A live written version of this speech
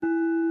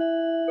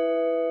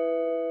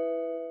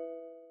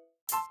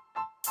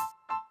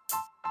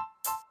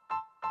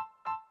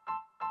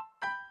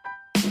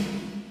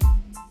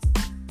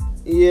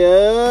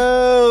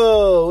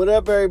Yo, what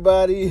up,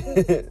 everybody?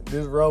 This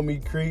is Romy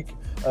Creek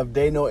of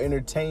Dano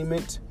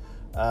Entertainment.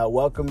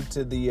 Welcome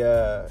to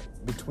the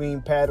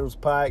Between Paddles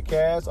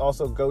podcast.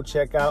 Also, go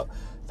check out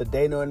the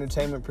Dano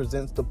Entertainment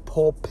presents the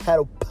Pull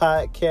Paddle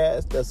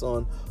podcast. That's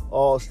on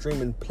all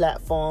streaming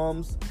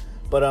platforms.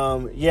 But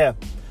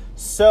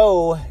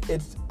so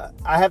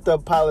I have to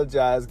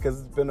apologize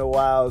because it's been a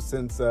while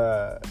since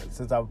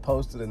I've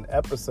posted an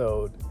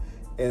episode,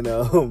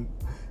 and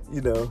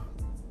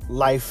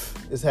life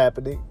is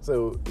happening,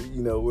 so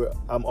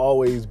I'm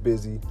always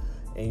busy,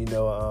 and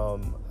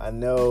I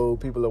know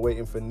people are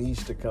waiting for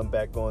Niche to come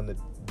back on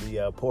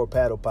the Poor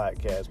Paddle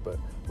podcast, but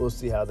we'll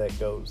see how that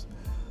goes.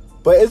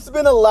 But it's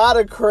been a lot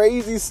of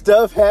crazy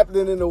stuff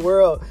happening in the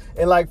world,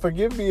 and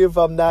forgive me if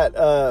I'm not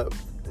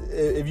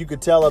if you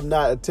could tell I'm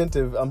not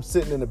attentive. I'm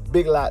sitting in the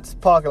Big Lots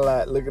parking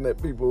lot looking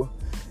at people,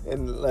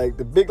 and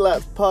the Big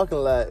Lots parking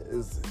lot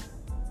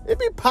it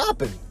be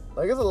popping.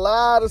 There's a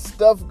lot of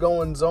stuff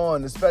going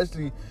on,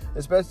 especially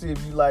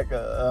if you like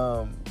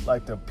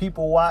to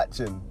people watch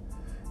and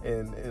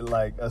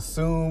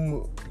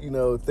assume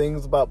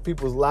things about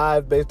people's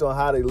lives based on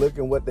how they look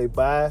and what they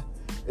buy.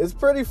 It's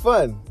pretty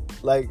fun.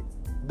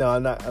 No,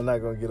 I'm not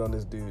gonna get on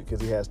this dude because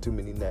he has too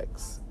many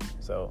necks.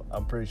 So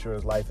I'm pretty sure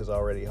his life is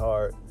already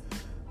hard.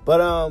 But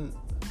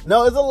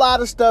no, there's a lot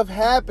of stuff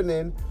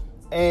happening,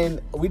 and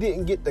we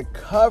didn't get to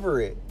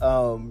cover it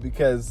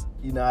because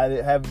I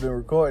haven't been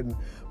recording.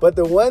 But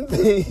the one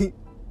thing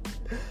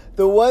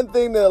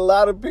that a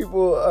lot of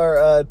people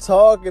are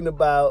talking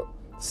about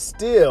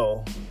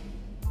still,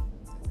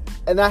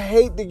 and I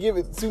hate to give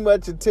it too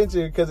much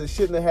attention because it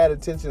shouldn't have had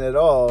attention at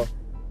all,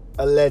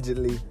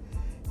 allegedly,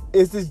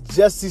 is this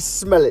Jussie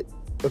Smollett,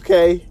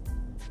 okay?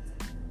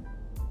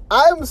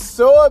 I'm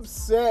so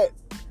upset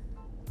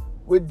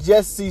with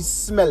Jussie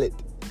Smollett,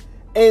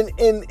 and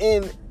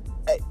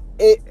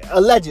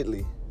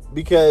allegedly,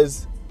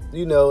 because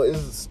it's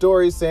a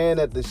story saying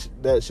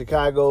that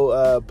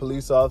Chicago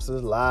police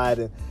officers lied,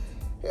 and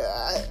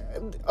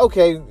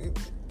okay,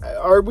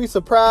 are we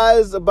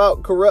surprised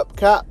about corrupt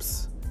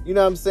cops? You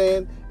know what I'm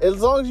saying?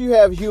 As long as you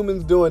have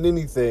humans doing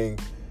anything,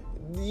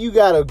 you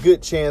got a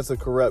good chance of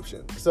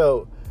corruption.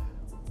 So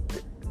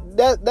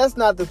that's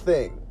not the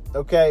thing,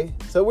 okay?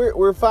 So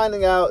we're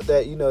finding out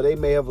that they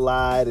may have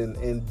lied,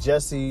 and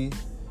Jussie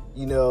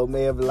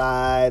may have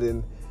lied,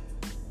 and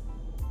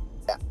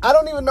I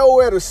don't even know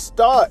where to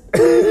start.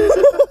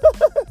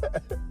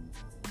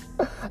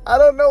 I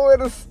don't know where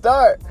to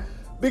start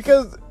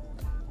because,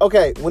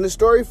 okay, when the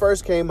story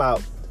first came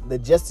out,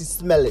 that Jussie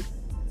Smollett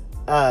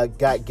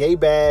got gay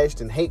bashed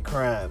and hate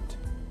crimed,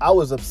 I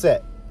was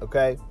upset,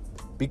 okay?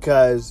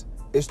 Because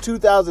it's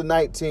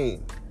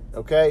 2019,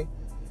 okay?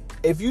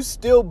 If you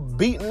still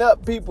beating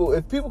up people,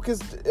 if people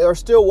are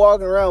still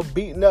walking around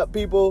beating up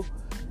people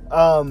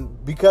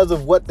because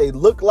of what they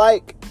look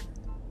like,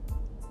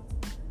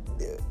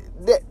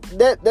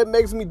 that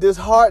makes me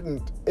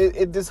disheartened.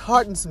 It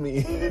disheartens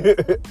me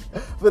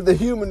for the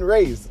human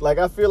race.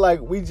 I feel like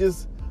we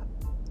just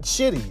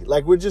shitty.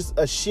 We're just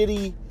a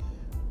shitty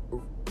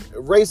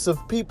race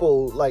of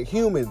people,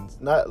 humans.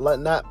 Not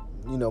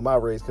my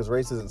race, because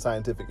race isn't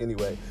scientific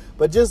anyway.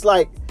 But just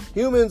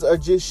humans are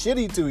just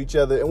shitty to each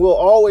other, and we'll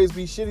always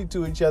be shitty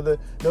to each other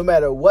no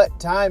matter what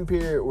time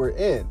period we're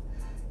in.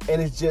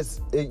 And it's just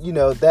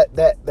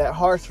that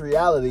harsh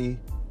reality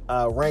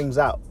rings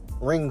out,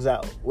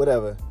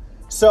 whatever.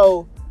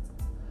 So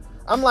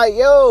I'm like,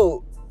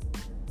 yo,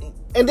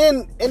 and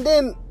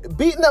then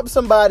beating up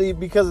somebody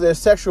because of their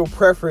sexual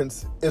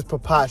preference is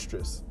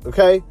preposterous,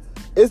 okay?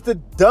 It's the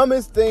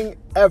dumbest thing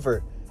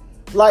ever.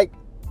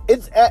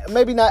 It's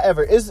maybe not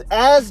ever. It's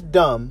as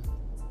dumb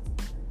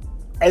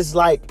as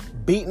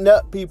beating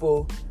up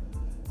people.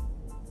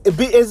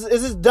 It's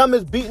as dumb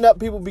as beating up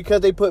people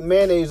because they put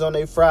mayonnaise on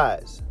their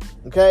fries,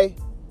 okay?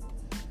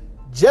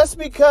 Just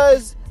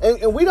because,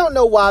 and we don't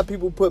know why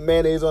people put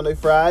mayonnaise on their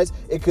fries.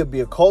 It could be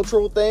a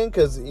cultural thing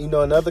because, in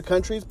other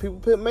countries, people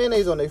put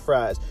mayonnaise on their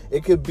fries.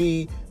 It could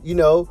be,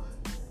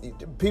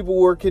 people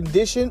were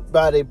conditioned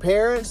by their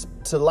parents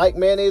to like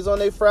mayonnaise on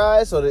their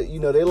fries, so that,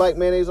 they like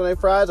mayonnaise on their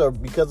fries, or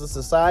because of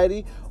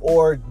society,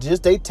 or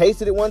just they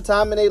tasted it one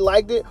time and they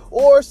liked it,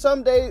 or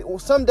someday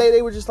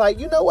they were just like,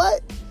 you know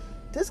what?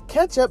 This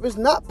ketchup is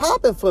not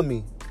popping for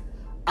me.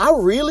 I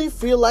really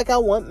feel like I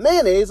want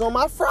mayonnaise on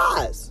my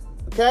fries.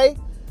 Okay?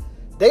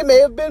 They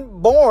may have been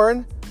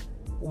born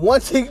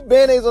wanting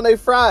mayonnaise on their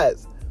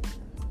fries.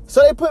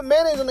 So they put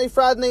mayonnaise on their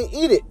fries and they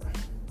eat it.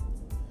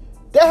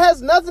 That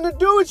has nothing to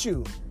do with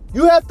you.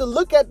 You have to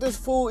look at this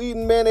fool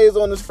eating mayonnaise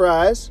on his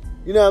fries.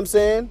 You know what I'm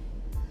saying?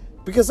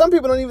 Because some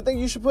people don't even think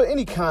you should put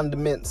any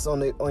condiments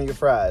on your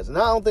fries. And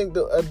I don't think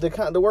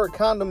the word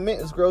condiment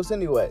is gross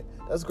anyway.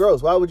 That's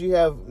gross. Why would you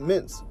have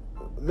mint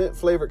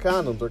flavored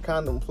condoms or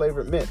condom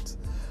flavored mints?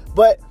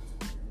 But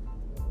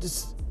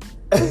just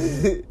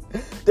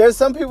there's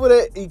some people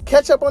that eat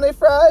ketchup on their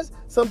fries,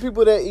 some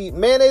people that eat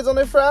mayonnaise on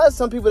their fries,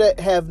 some people that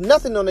have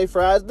nothing on their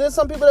fries. There's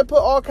some people that put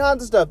all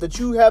kinds of stuff that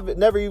you have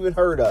never even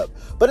heard of.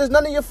 But it's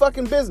none of your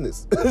fucking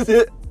business. That's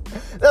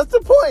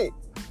the point.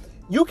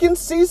 You can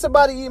see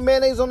somebody eat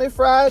mayonnaise on their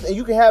fries and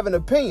you can have an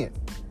opinion.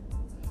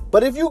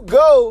 But if you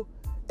go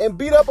and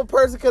beat up a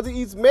person because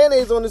he eats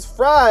mayonnaise on his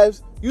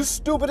fries, you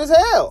stupid as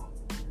hell.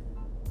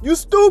 You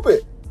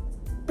stupid.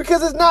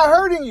 Because it's not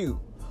hurting you.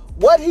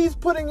 What he's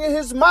putting in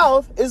his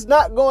mouth is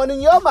not going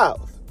in your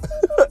mouth.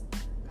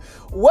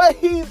 What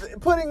he's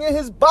putting in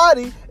his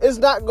body is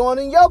not going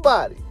in your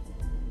body.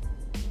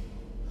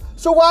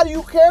 So why do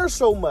you care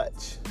so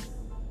much?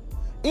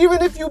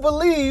 Even if you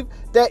believe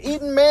that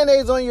eating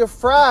mayonnaise on your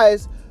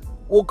fries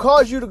will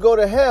cause you to go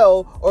to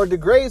hell or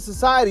degrade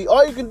society,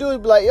 all you can do is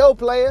be like, yo,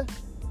 player,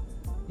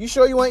 you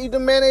sure you want to eat the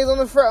mayonnaise on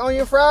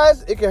your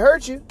fries? It can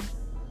hurt you.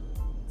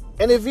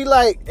 And if he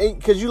like,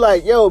 because you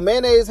like, yo,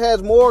 mayonnaise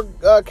has more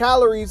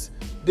calories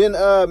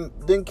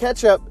than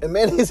ketchup, and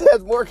mayonnaise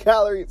has more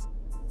calories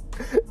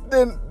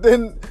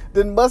than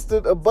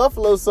mustard or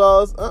buffalo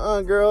sauce.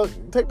 Girl,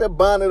 take that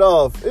bonnet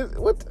off.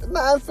 What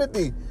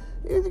 $9.50?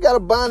 You got a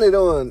bonnet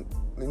on.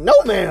 No,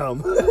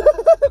 ma'am.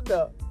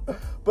 No.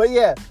 But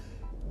yeah,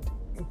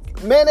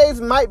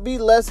 mayonnaise might be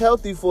less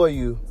healthy for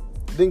you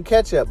than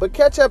ketchup, but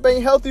ketchup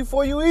ain't healthy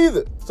for you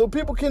either. So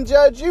people can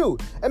judge you.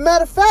 And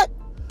matter of fact,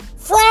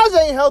 fries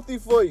ain't healthy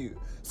for you.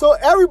 So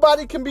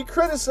everybody can be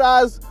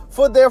criticized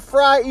for their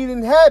fry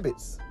eating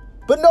habits.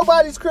 But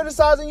nobody's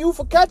criticizing you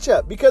for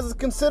ketchup because it's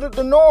considered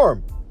the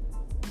norm.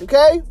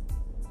 Okay?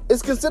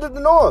 It's considered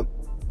the norm.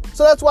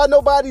 So that's why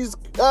nobody's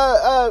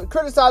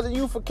criticizing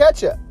you for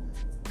ketchup.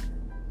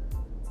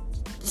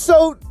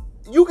 So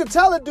you can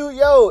tell a dude,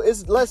 yo,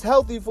 it's less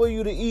healthy for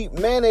you to eat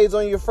mayonnaise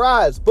on your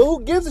fries. But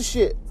who gives a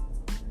shit?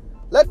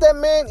 Let that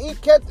man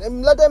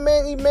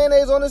eat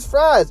mayonnaise on his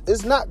fries.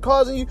 It's not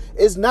causing you,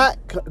 it's not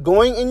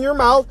going in your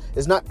mouth.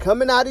 It's not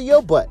coming out of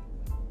your butt.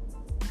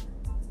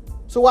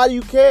 So why do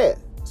you care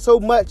so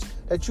much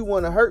that you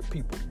want to hurt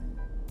people?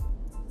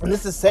 And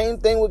it's the same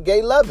thing with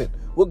gay loving.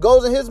 What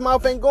goes in his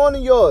mouth ain't going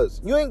in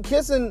yours. You ain't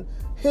kissing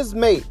his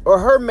mate or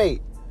her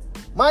mate.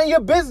 Mind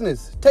your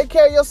business. Take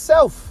care of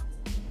yourself.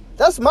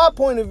 That's my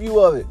point of view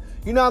of it.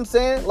 You know what I'm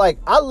saying? Like,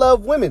 I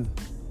love women.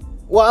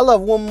 Well, I love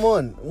one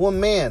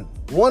man,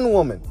 one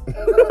woman.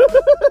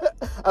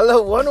 I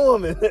love one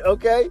woman,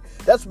 okay?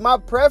 That's my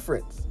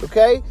preference,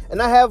 okay?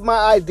 And I have my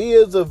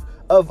ideas of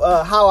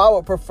how I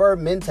would prefer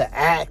men to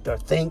act or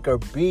think or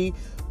be.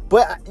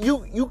 But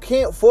you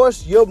can't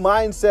force your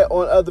mindset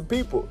on other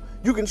people.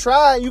 You can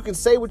try, you can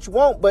say what you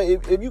want, but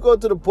if you go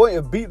to the point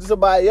of beating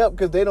somebody up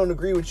because they don't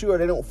agree with you or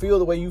they don't feel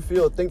the way you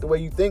feel or think the way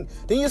you think,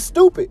 then you're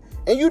stupid.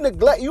 And you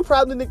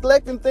probably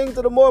neglecting things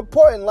that are more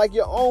important, like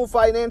your own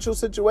financial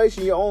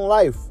situation, your own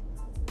life.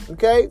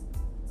 Okay?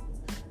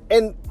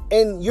 And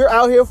you're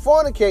out here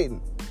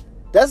fornicating.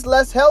 That's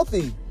less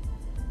healthy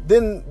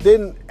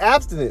than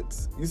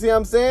abstinence. You see what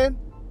I'm saying?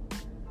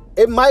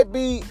 It might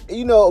be,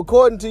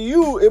 according to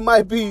you, it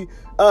might be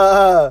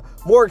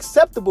more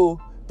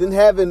acceptable than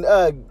having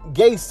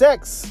gay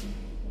sex.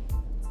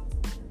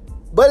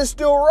 But it's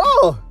still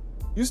wrong.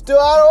 You still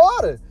out of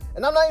order.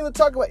 And I'm not even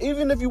talking about,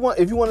 even if you want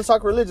to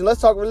talk religion,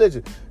 let's talk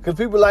religion. Because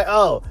people are like,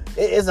 oh,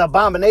 it's an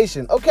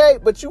abomination. Okay,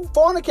 but you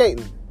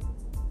fornicating.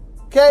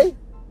 Okay?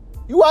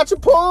 You watching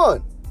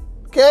porn.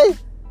 Okay?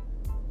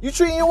 You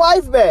treating your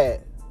wife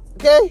bad.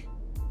 Okay?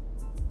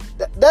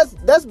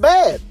 That's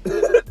bad.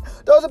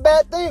 Those are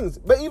bad things.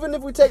 But even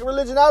if we take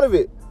religion out of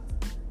it,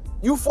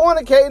 you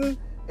fornicating,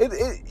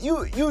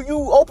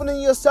 you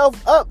opening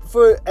yourself up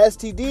for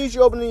STDs.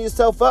 You're opening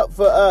yourself up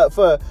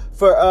for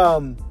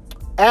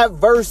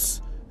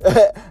adverse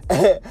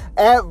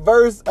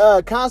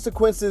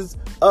consequences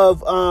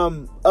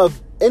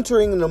of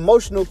entering an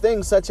emotional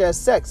thing such as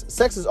sex.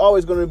 Sex is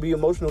always going to be an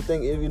emotional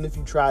thing, even if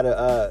you try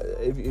to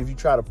if you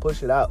try to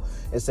push it out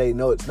and say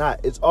no, it's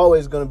not. It's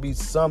always going to be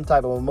some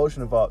type of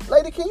emotion involved.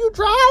 Lady, can you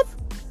drive?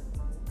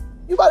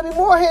 You about to be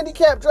more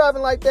handicapped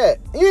driving like that.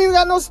 You ain't even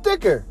got no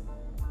sticker.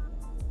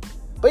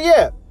 But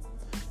yeah,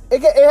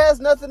 it has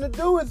nothing to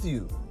do with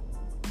you.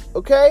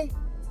 Okay?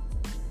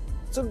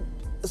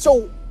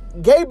 So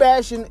gay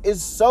bashing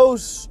is so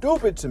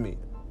stupid to me.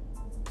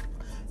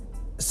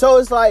 So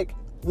it's like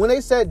when they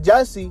said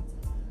Jussie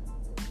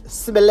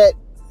Smollett,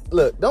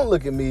 look, don't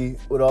look at me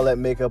with all that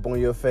makeup on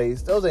your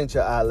face. Those ain't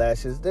your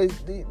eyelashes.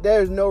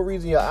 There's no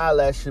reason your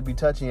eyelash should be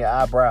touching your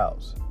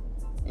eyebrows.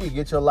 You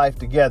get your life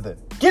together.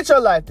 Get your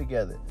life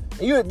together.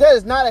 And you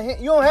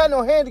don't have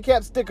no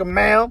handicap sticker,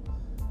 ma'am.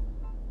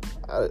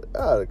 I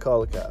ought to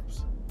call the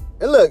cops.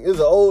 And look, there's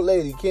an old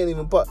lady can't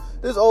even park.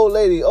 This old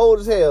lady, old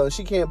as hell, and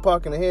she can't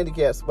park in a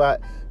handicap spot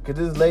because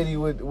this lady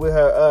with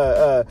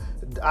her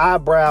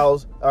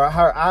eyebrows or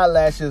her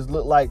eyelashes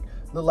look like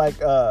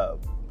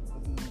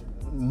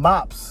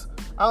mops.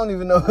 I don't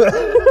even know.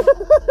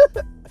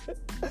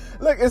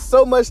 Look, it's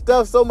so much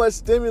stuff, so much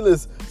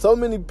stimulus, so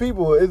many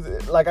people.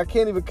 It's like I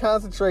can't even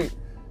concentrate.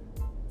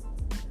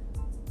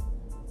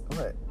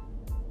 What?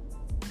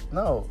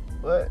 No,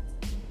 what?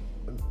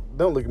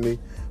 Don't look at me.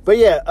 But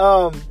yeah,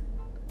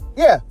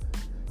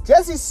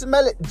 Jussie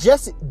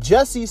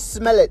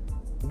Smollett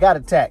got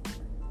attacked,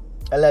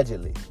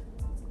 allegedly.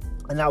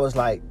 And I was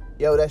like,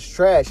 yo, that's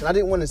trash. And I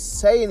didn't want to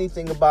say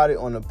anything about it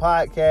on the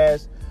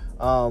podcast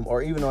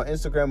or even on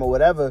Instagram or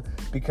whatever,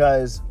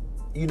 because,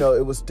 you know,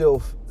 it was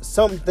still,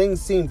 some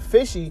things seemed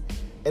fishy,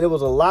 and it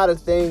was a lot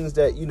of things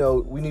that, you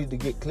know, we needed to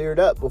get cleared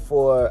up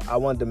before I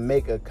wanted to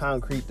make a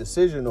concrete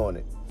decision on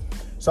it.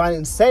 So I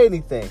didn't say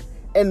anything.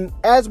 And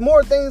as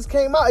more things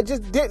came out, it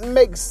just didn't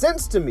make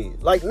sense to me.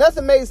 Like,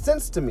 nothing made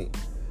sense to me.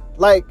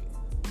 Like,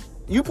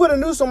 you put a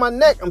noose on my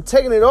neck, I'm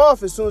taking it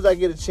off as soon as I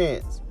get a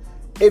chance.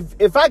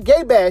 If I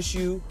gay bash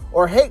you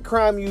or hate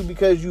crime you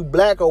because you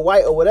black or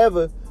white or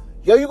whatever,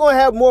 yo, you're going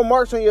to have more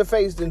marks on your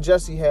face than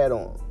Jussie had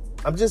on.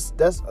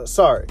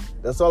 Sorry.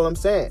 That's all I'm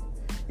saying.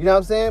 You know what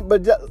I'm saying?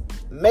 But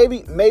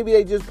maybe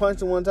they just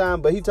punched him one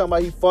time, but he talking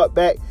about he fought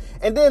back.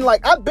 And then,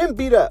 like, I've been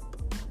beat up.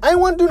 I ain't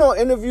want to do no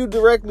interview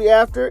directly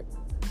after it.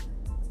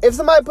 If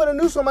somebody put a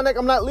noose on my neck,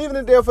 I'm not leaving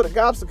it there for the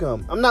cops to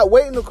come. I'm not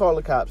waiting to call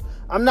the cops.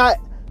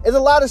 There's a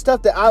lot of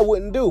stuff that I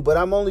wouldn't do, but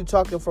I'm only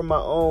talking from my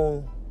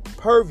own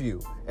purview.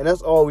 And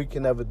that's all we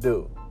can ever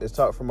do, is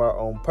talk from our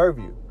own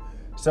purview.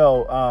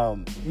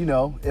 So, you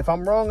know, if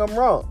I'm wrong, I'm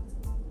wrong.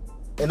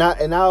 And I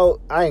ain't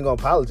gonna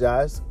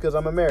apologize, because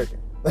I'm American.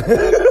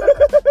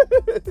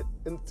 It's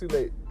too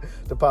late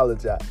to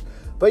apologize.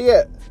 But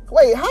yeah,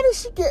 wait, how did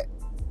she get...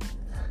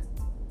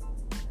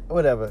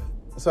 Whatever.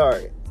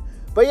 Sorry.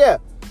 But yeah,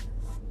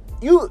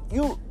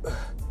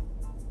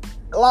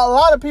 a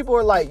lot of people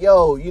are like,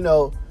 yo, you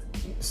know,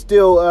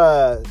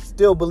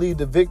 still believe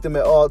the victim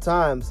at all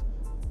times.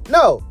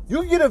 No,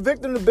 you can get a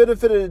victim the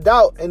benefit of the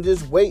doubt and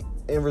just wait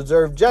and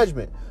reserve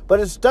judgment. But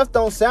if stuff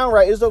don't sound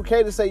right, it's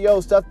okay to say, yo,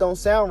 stuff don't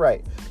sound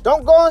right.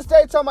 Don't go on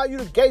stage talking about you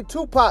the gay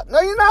Tupac. No,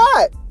 you're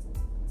not.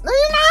 No,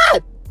 you're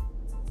not.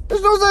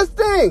 There's no such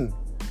thing.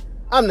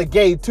 I'm the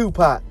gay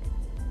Tupac.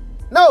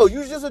 No,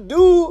 you just a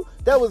dude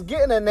that was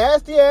getting a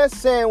nasty ass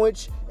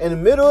sandwich in the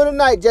middle of the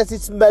night, Jussie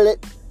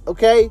Smollett,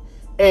 okay?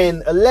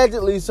 And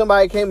allegedly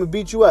somebody came and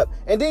beat you up.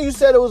 And then you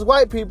said it was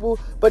white people,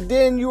 but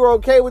then you were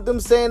okay with them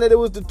saying that it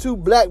was the two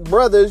black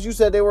brothers. You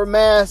said they were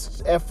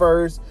masked at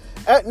first.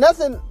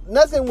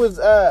 Nothing was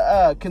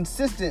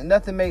consistent.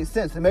 Nothing made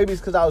sense. And maybe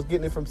it's because I was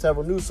getting it from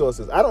several news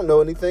sources. I don't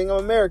know anything. I'm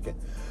American.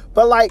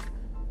 But, like,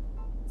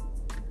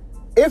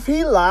 if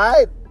he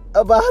lied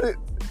about it,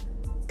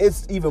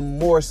 it's even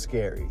more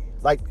scary.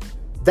 Like,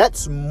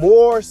 that's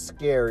more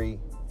scary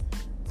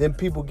than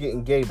people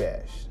getting gay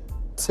bashed.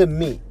 To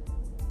me.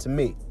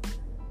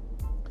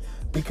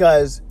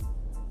 Because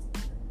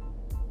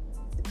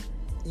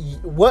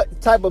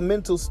what type of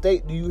mental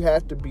state do you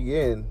have to be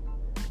in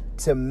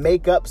to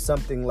make up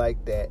something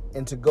like that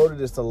and to go to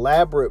this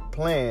elaborate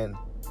plan,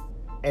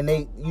 and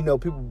they, you know,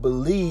 people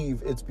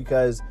believe it's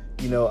because,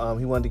 you know,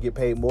 he wanted to get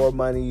paid more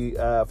money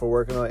for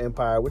working on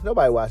Empire, which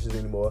nobody watches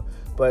anymore,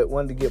 but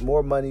wanted to get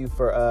more money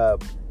for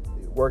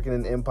working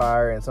in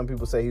Empire, and some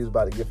people say he was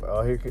about to get,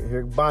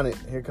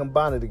 here come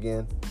Bonnet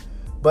again.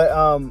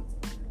 But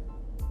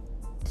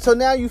so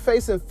now you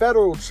facing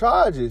federal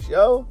charges,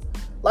 yo.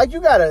 Like,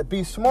 you gotta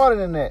be smarter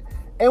than that.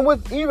 And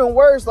what's even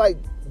worse, like,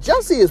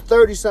 Jussie is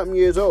 30-something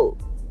years old.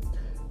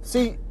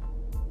 See,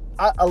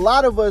 a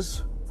lot of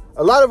us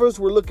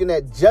were looking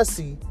at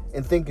Jussie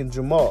and thinking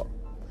Jamal.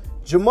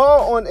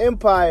 Jamal on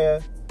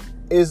Empire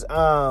is,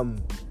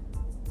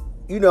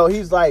 you know,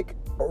 he's like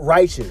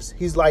righteous.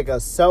 He's like a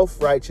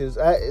self-righteous.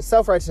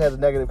 Self-righteous has a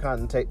negative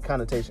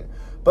connotation.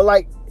 But,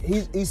 like,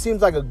 he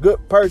seems like a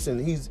good person.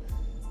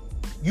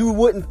 You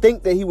wouldn't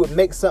think that he would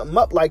make something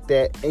up like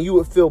that, and you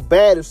would feel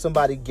bad if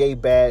somebody gay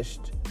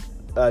bashed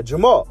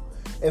Jamal.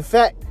 In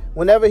fact,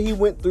 whenever he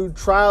went through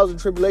trials and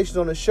tribulations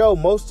on the show,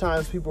 most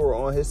times people were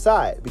on his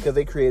side because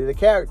they created a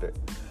character.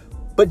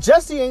 But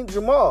Jussie ain't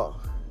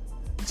Jamal.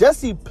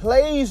 Jussie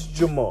plays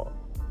Jamal.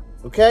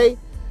 Okay?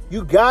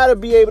 You gotta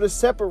be able to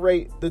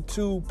separate the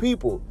two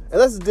people.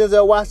 Unless it's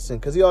Denzel Washington,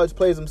 because he always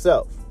plays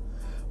himself.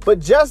 But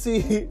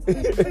Jussie...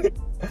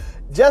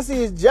 Jussie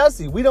is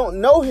Jussie. We don't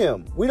know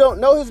him. We don't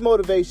know his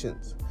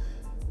motivations.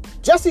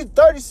 Jussie's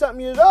 30-something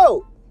years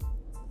old.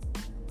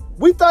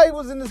 We thought he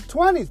was in his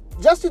 20s.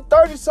 Jussie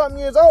 30-something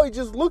years old. He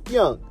just looked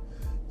young.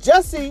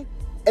 Jussie,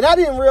 and I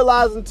didn't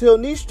realize until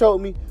Niche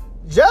told me,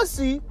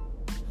 Jussie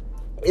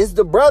is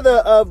the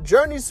brother of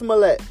Jurnee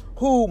Smollett,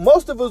 who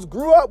most of us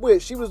grew up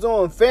with. She was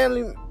on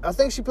Family... I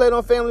think she played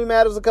on Family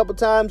Matters a couple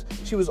times.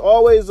 She was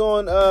always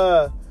on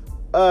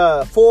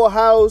Full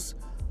House.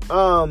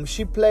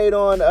 She played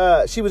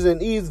on, she was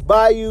in Eve's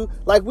Bayou.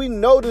 Like, we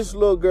know this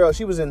little girl.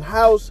 She was in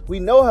House. We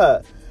know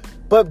her.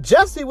 But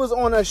Jussie was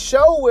on a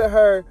show with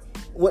her.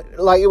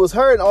 Like, it was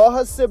her and all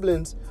her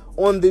siblings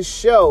on this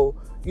show,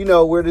 you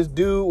know, where this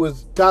dude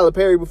was Tyler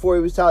Perry before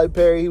he was Tyler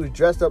Perry. He was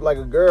dressed up like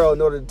a girl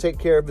in order to take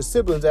care of his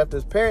siblings after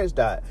his parents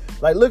died.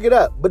 Like, look it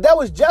up. But that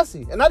was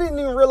Jussie. And I didn't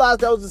even realize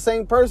that was the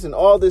same person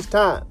all this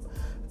time.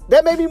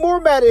 That made me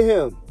more mad at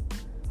him.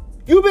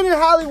 You've been in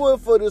Hollywood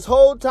for this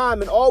whole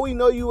time, and all we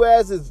know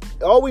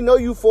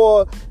you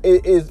for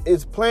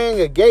is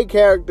playing a gay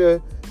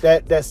character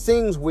that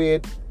sings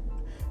weird,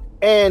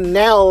 and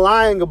now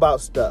lying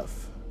about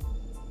stuff.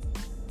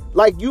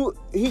 Like,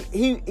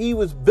 he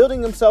was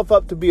building himself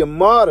up to be a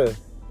martyr.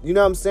 You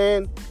know what I'm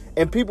saying?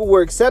 And people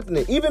were accepting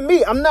it. Even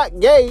me, I'm not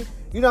gay,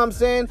 You know what I'm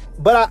saying?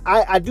 But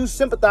I do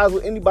sympathize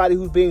with anybody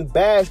who's being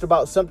bashed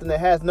about something that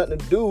has nothing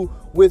to do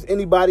with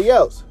anybody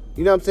else.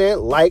 You know what I'm saying?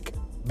 Like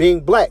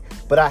being black.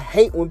 But I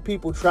hate when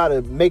people try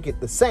to make it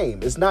the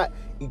same. It's not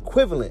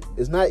equivalent.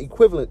 It's not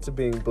equivalent to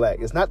being black.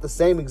 It's not the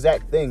same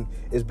exact thing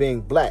as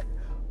being black.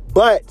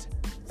 But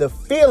the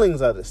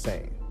feelings are the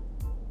same.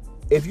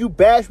 If you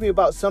bash me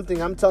about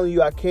something I'm telling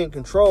you I can't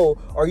control,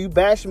 or you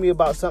bashing me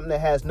about something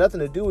that has nothing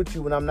to do with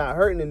you when I'm not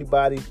hurting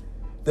anybody,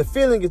 the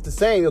feeling is the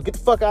same. Yo, get the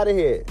fuck out of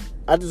here.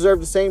 I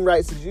deserve the same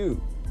rights as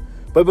you.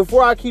 But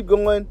before I keep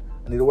going,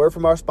 I need a word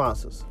from our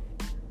sponsors.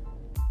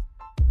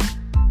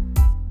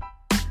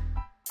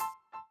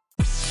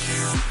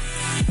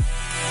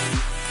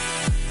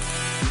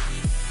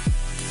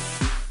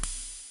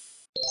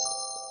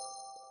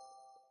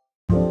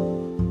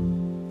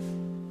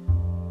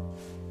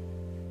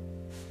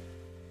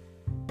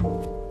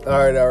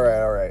 All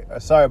right.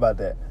 Sorry about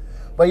that.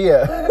 But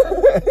yeah.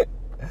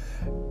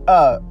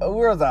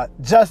 Where was I?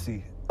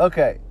 Jussie.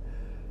 Okay.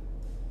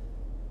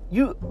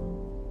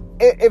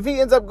 If he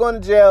ends up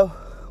going to jail,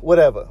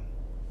 whatever.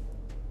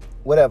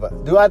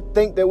 Do I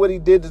think that what he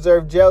did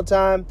deserve jail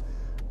time?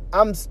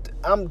 I'm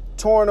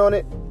torn on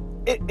it.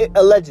 It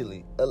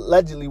allegedly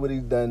what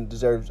he's done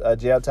deserves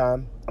jail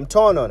time. I'm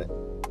torn on it.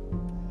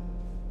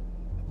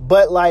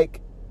 But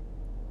like,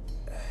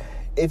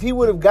 if he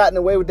would have gotten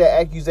away with that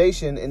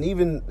accusation, and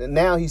even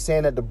now he's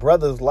saying that the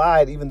brothers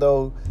lied, even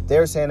though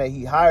they're saying that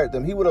he hired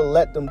them, he would have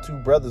let them two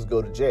brothers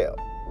go to jail.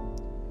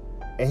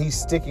 And he's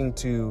sticking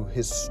to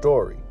his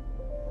story.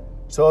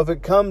 So if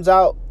it comes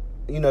out,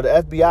 the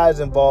FBI is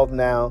involved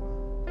now.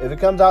 If it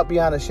comes out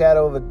beyond a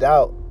shadow of a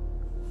doubt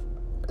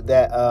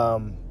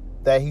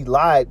that he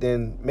lied,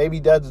 then maybe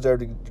he does deserve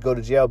to go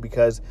to jail,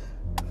 because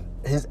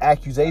his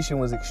accusation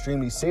was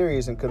extremely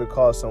serious and could have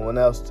caused someone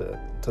else to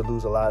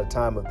lose a lot of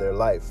time of their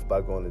life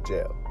by going to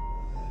jail.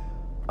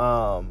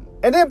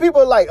 And then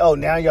people are like, oh,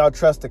 now y'all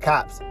trust the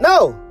cops.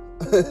 No.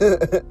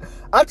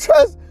 I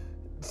trust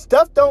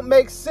stuff don't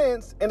make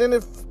sense. And then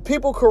if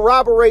people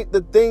corroborate the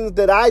things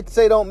that I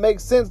say don't make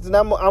sense, then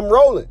I'm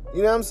rolling.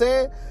 You know what I'm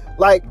saying?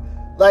 Like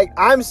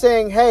I'm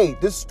saying, hey,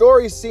 this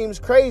story seems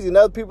crazy. And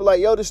other people are like,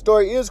 yo, this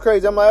story is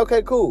crazy. I'm like,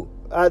 okay, cool.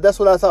 That's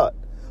what I thought.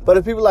 But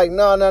if people are like,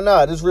 no,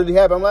 this really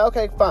happened, I'm like,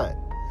 okay, fine.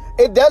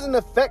 It doesn't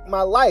affect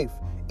my life.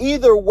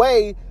 Either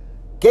way,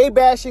 gay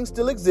bashing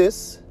still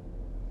exists.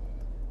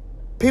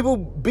 People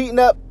beating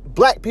up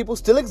black people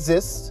still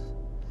exists.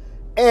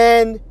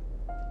 And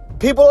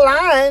people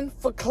lying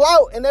for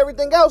clout and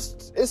everything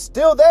else is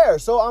still there.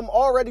 So I'm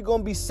already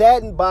going to be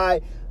saddened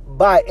by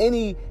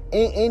any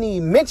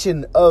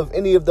mention of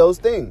any of those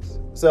things.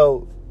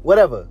 So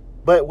whatever.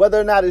 But whether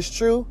or not it's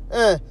true,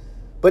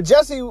 But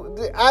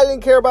Jussie, I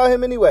didn't care about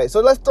him anyway.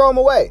 So let's throw him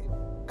away.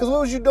 Because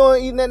what was you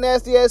doing eating that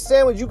nasty ass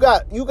sandwich? You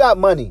got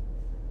money.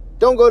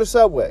 Don't go to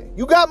Subway.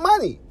 You got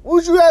money. What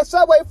was you at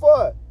Subway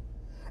for?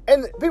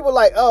 And people are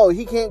like, oh,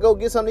 he can't go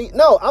get something to eat.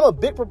 No, I'm a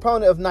big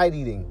proponent of night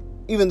eating,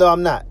 even though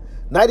I'm not.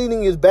 Night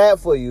eating is bad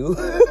for you,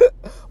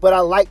 but I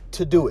like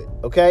to do it,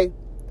 okay?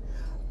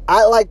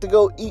 I like to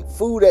go eat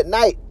food at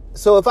night.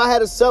 So if I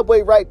had a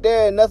Subway right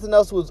there and nothing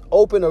else was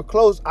open or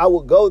close, I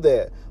would go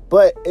there.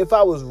 But if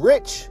I was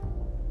rich,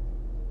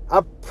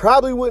 I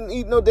probably wouldn't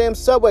eat no damn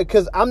Subway,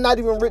 because I'm not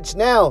even rich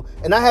now,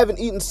 and I haven't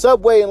eaten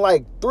Subway in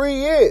like 3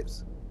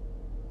 years.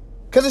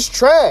 Because it's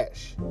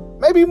trash.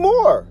 Maybe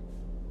more.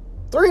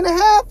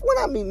 3.5? When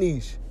I meet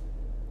Niche.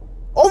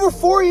 Over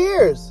 4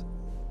 years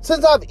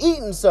since I've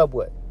eaten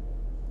Subway.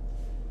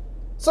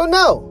 So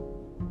no,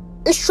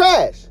 it's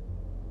trash.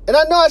 And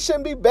I know I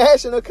shouldn't be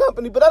bashing a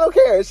company, but I don't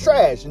care. It's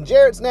trash. And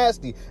Jared's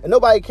nasty. And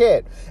nobody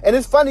cared. And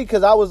it's funny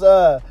because I was,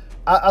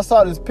 I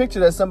saw this picture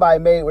that somebody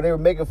made where they were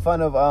making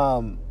fun of,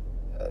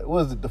 what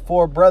was it, the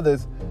four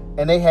brothers.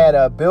 And they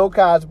had Bill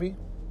Cosby,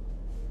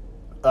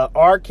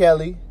 R.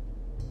 Kelly,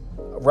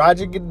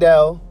 Roger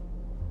Goodell,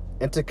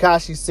 and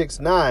Tekashi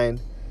 6ix9ine.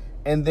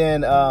 And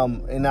then,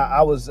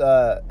 I was,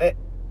 R.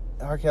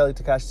 Kelly,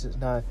 Tekashi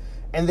 6ix9ine.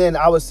 And then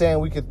I was saying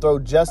we could throw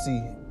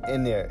Jussie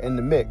in there, in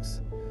the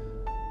mix.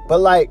 But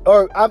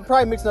or I'm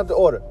probably mixing up the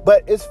order.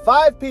 But it's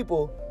 5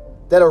 people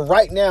that are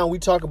right now we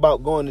talk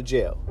about going to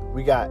jail.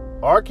 We got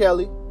R.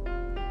 Kelly,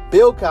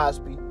 Bill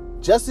Cosby,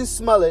 Jussie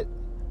Smollett,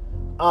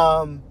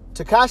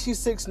 Tekashi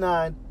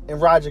 6ix9ine, and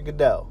Roger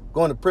Goodell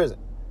going to prison.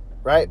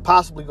 Right?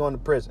 Possibly going to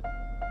prison.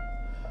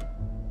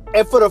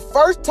 And for the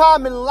first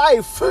time in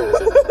life,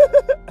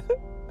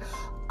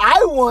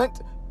 I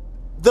want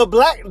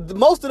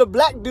most of the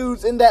black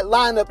dudes in that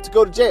lineup to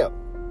go to jail,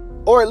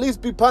 or at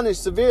least be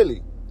punished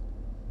severely.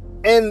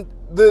 And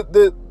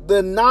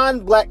the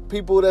non-black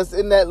people that's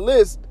in that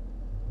list,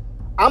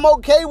 I'm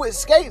okay with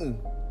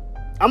skating.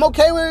 I'm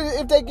okay with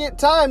it if they get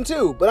time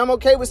too, but I'm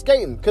okay with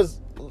skating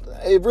because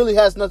it really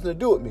has nothing to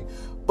do with me.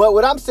 But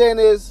what I'm saying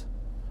is,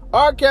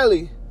 R.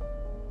 Kelly,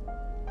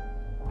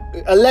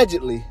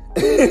 allegedly,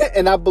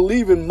 and I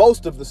believe in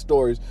most of the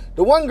stories.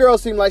 The one girl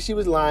seemed like she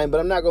was lying, but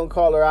I'm not going to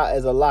call her out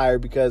as a liar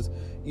because,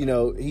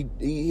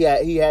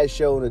 he has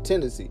shown a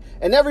tendency.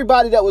 And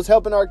everybody that was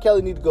helping R.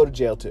 Kelly need to go to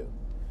jail too.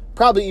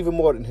 Probably even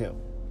more than him.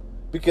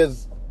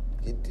 Because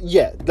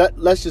yeah,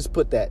 let's just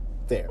put that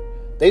there.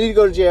 They need to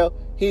go to jail.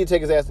 He need to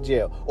take his ass to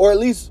jail. Or at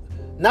least,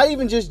 not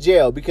even just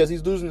jail because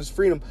he's losing his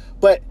freedom,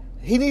 but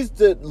he needs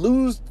to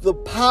lose the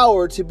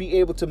power to be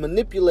able to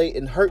manipulate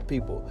and hurt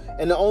people.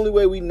 And the only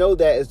way we know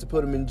that is to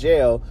put him in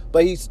jail,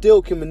 but he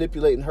still can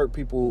manipulate and hurt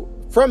people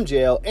from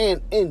jail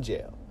and in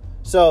jail.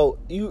 So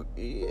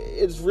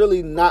it's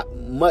really not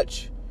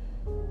much.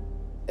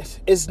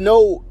 It's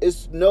no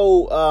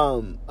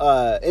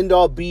end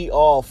all be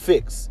all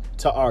fix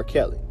to R.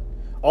 Kelly.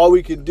 All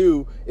we can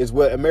do is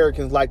what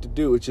Americans like to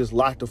do, is just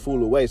lock the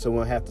fool away so we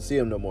don't have to see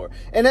him no more.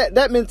 And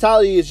that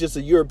mentality is just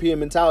a European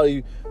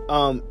mentality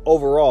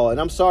overall.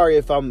 And I'm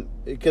sorry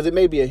because it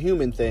may be a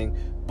human thing,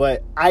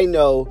 but I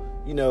know,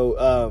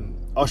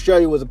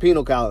 Australia was a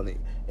penal colony.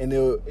 And,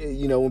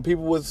 when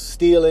people was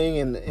stealing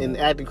and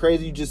acting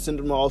crazy, you just send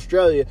them to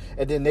Australia.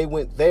 And then they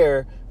went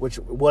there, which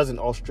wasn't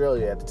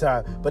Australia at the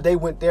time. But they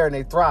went there and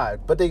they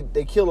thrived. But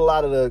they killed a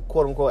lot of the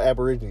quote-unquote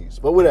Aborigines.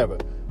 But whatever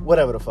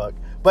the fuck.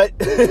 But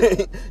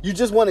you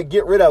just want to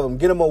get rid of them,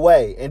 get them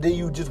away. And then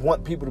you just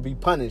want people to be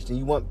punished. And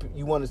you want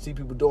to see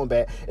people doing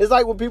bad. It's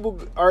like when people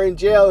are in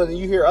jail and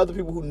you hear other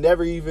people who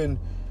never even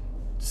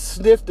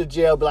sniffed the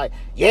jail be like,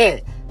 yeah,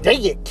 they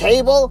get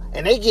cable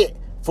and they get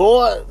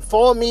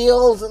four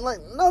meals, and like,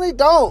 no, they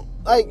don't.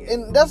 Like,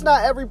 and that's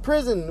not every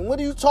prison. What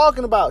are you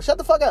talking about? Shut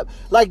the fuck up.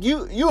 Like,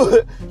 you've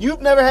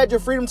never had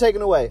your freedom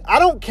taken away. I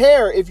don't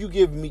care if you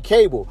give me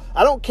cable.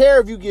 I don't care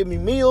if you give me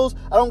meals.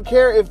 I don't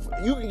care if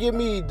you can give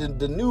me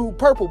the new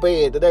purple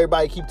bed that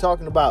everybody keep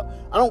talking about.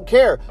 I don't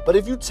care. But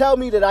if you tell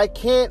me that I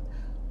can't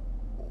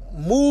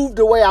move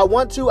the way I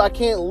want to, I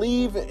can't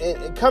leave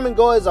and come and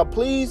go as I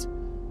please,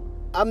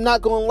 I'm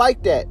not going to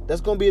like that.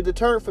 That's going to be a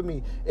deterrent for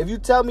me. If you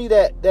tell me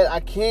that I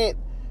can't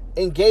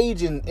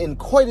engage in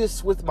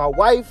coitus with my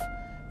wife,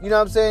 you know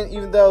what I'm saying?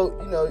 Even though,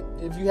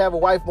 if you have a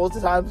wife, most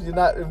of the times you're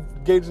not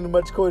engaging in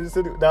much coitus.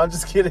 No, I'm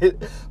just kidding.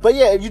 But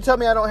yeah, if you tell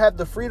me I don't have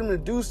the freedom to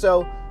do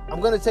so,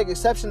 I'm going to take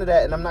exception to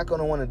that, and I'm not going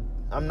to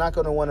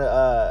want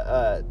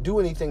to do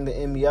anything to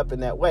end me up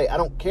in that way. I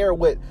don't care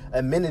what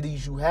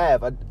amenities you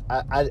have.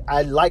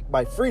 I like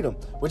my freedom,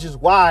 which is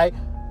why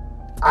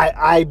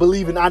I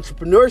believe in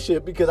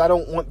entrepreneurship, because I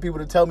don't want people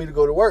to tell me to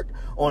go to work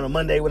on a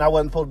Monday when I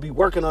wasn't supposed to be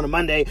working on a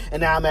Monday,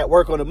 and now I'm at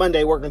work on a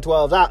Monday working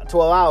 12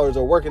 hours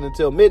or working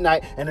until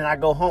midnight, and then I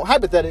go home,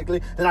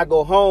 hypothetically, then I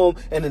go home,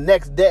 and the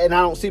next day, and I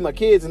don't see my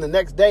kids, and the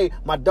next day,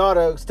 my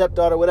daughter,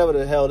 stepdaughter, whatever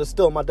the hell, that's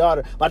still my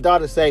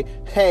daughter say,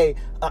 hey,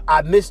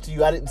 I missed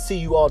you, I didn't see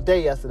you all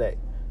day yesterday.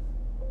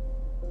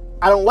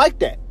 I don't like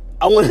that.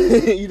 I want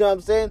to, you know what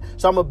I'm saying?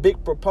 So I'm a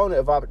big proponent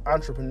of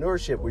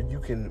entrepreneurship where you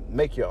can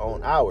make your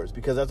own hours,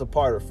 because that's a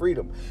part of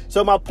freedom.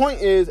 So my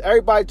point is,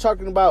 everybody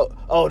talking about,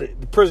 oh, the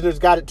prisoners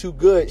got it too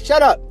good.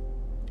 Shut up.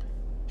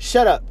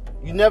 Shut up.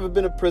 You've never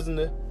been a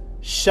prisoner.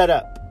 Shut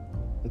up.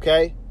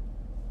 Okay?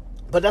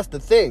 But that's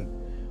the thing.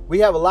 We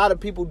have a lot of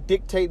people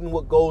dictating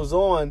what goes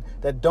on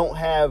that don't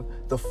have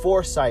the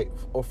foresight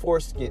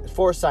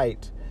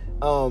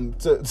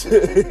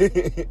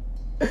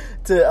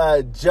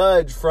to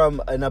judge from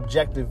an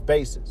objective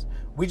basis.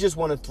 We just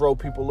want to throw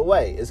people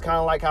away. It's kind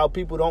of like how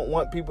people don't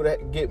want people to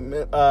get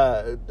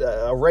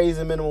a raise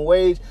in minimum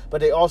wage, but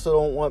they also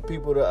don't want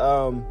people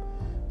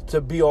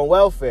to be on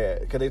welfare,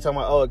 because they talking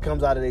about, oh, it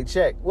comes out of their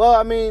check. Well,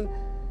 I mean,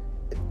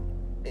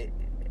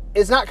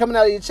 it's not coming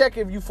out of your check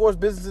if you force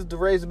businesses to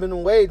raise the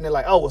minimum wage and they're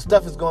like, oh, well,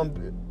 stuff is going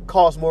to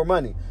cost more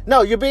money.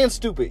 No, you're being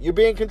stupid. You're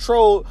being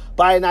controlled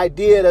by an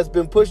idea that's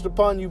been pushed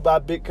upon you by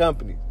big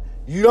companies.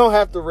 You don't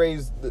have to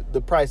raise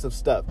the price of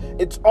stuff.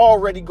 It's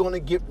already going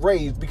to get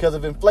raised because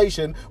of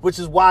inflation, which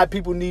is why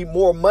people need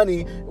more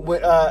money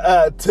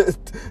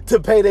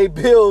to pay their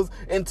bills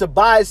and to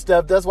buy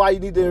stuff. That's why you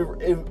need to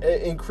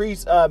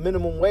increase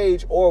minimum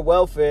wage or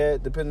welfare,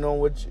 depending on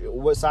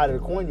what side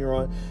of the coin you're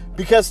on,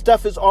 because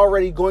stuff is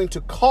already going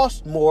to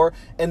cost more,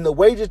 and the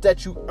wages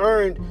that you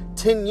earned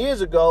 10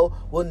 years ago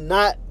will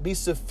not be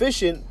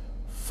sufficient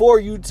for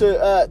you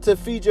to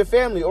feed your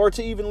family or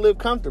to even live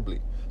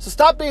comfortably. So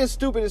stop being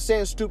stupid and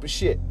saying stupid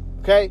shit,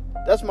 okay?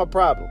 That's my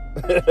problem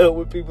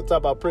when people talk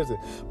about prison.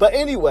 But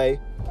anyway,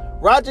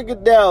 Roger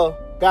Goodell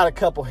got a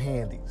couple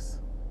handies.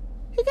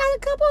 He got a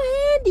couple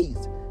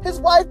handies. His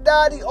wife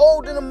died. He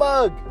old in a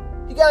mug.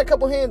 He got a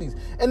couple handies.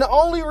 And the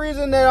only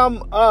reason that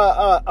I'm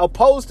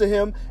opposed to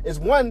him is,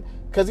 one,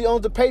 because he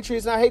owns the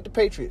Patriots, and I hate the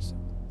Patriots.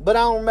 But I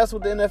don't mess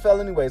with the NFL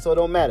anyway, so it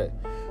don't matter.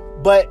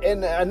 But,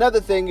 and another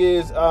thing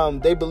is,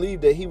 they believe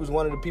that he was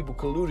one of the people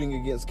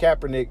colluding against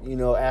Kaepernick,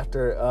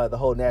 after the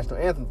whole national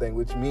anthem thing,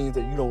 which means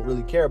that you don't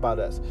really care about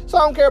us. So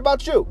I don't care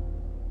about you.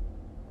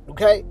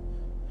 Okay?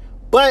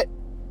 But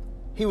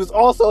he was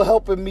also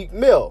helping Meek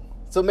Mill.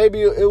 So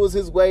maybe it was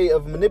his way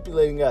of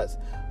manipulating us.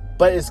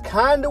 But it's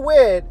kind of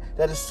weird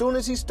that as soon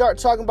as he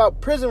starts talking about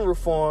prison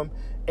reform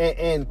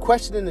and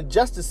questioning the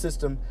justice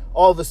system,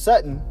 all of a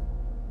sudden,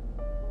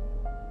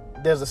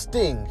 there's a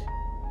sting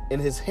in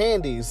his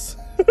handies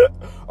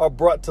are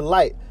brought to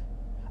light.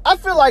 I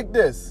feel like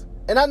this,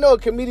 and I know a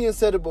comedian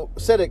said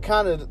it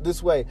kind of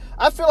this way.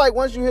 I feel like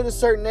once you hit a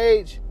certain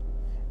age,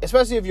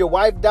 especially if your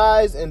wife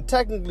dies, and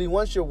technically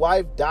once your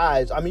wife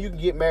dies, I mean, you can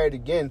get married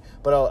again,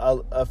 but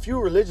a few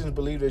religions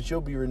believe that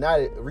you'll be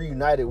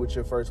reunited with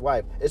your first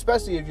wife,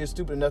 especially if you're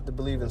stupid enough to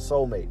believe in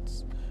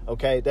soulmates.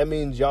 Okay, that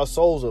means y'all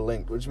souls are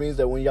linked, which means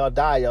that when y'all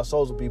die, y'all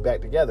souls will be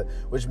back together,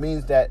 which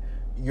means that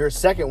your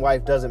second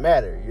wife doesn't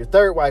matter. Your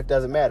third wife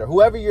doesn't matter.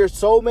 Whoever your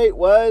soulmate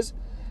was,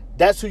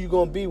 that's who you're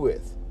going to be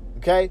with.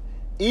 Okay?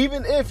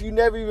 Even if you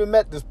never even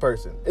met this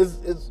person. It's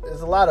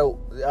a lot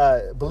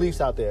of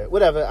beliefs out there.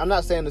 Whatever. I'm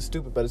not saying it's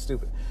stupid, but it's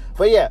stupid.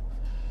 But yeah.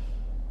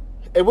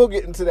 And we'll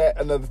get into that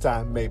another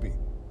time, maybe.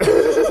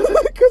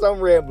 Because I'm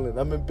rambling.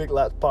 I'm in Big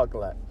Lots parking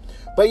lot.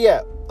 But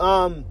yeah.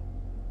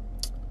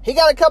 He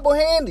got a couple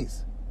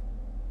handies.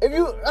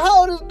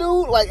 How old is this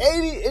dude? Like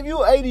 80? If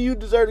you're 80, you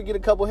deserve to get a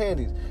couple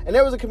handies. And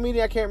there was a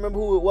comedian, I can't remember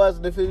who it was.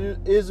 And if it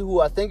is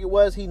who I think it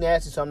was, he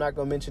nasty, so I'm not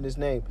going to mention his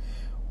name.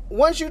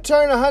 Once you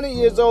turn 100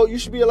 years old, you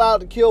should be allowed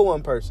to kill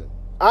one person.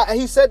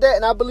 He said that,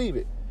 and I believe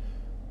it.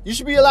 You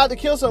should be allowed to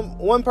kill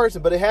one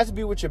person, but it has to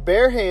be with your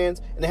bare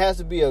hands, and it has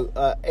to be a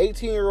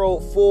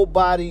 18-year-old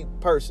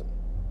full-bodied person.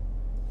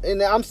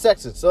 And I'm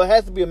sexist, so it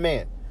has to be a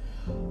man.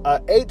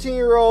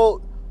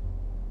 18-year-old,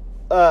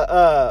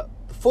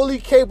 fully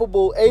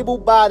capable,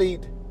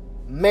 able-bodied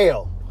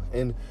male.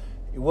 And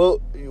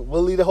we'll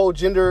leave the whole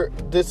gender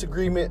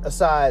disagreement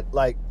aside.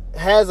 Like,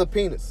 has a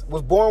penis,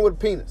 was born with a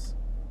penis.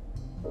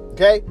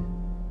 Okay?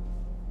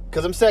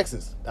 Because I'm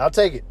sexist. I'll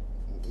take it.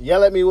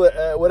 Yell at me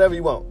whatever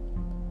you want.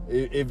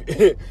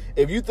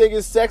 If you think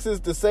it's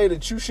sexist to say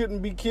that you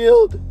shouldn't be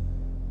killed,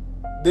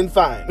 then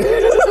fine.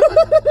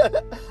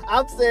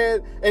 I'm saying,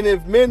 and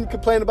if men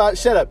complain about it,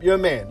 shut up. You're a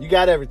man. You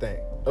got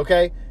everything.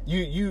 Okay?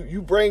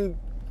 You bring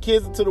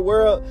kids into the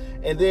world,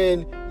 and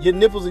then your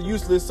nipples are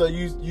useless, so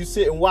you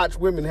sit and watch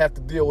women have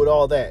to deal with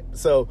all that.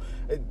 So,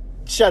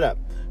 shut up.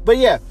 But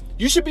yeah.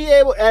 You should be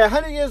able, at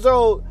 100 years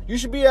old, you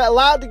should be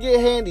allowed to get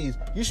handies.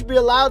 You should be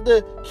allowed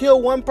to kill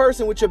one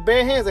person with your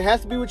bare hands. It has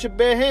to be with your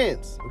bare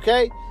hands,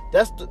 okay?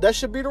 That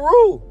should be the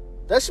rule.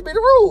 That should be the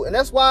rule. And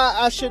that's why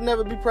I should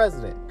never be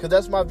president, because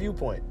that's my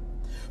viewpoint.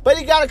 But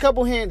he got a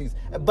couple handies.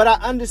 But I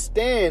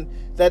understand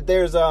that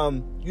there's,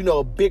 a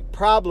big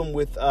problem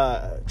with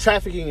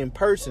trafficking in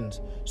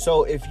persons.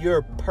 So if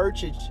you're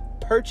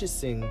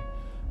purchasing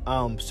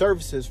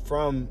services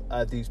from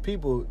these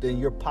people, then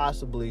you're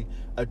possibly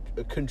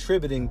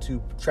contributing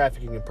to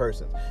trafficking in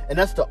persons. And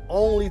that's the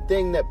only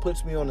thing that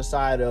puts me on the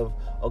side of,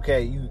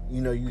 okay,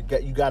 you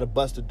got to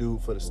bust a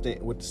dude for the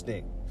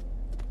sting.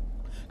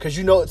 Because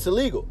it's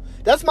illegal.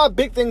 That's my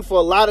big thing for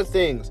a lot of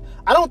things.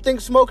 I don't think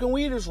smoking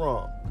weed is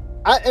wrong.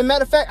 As a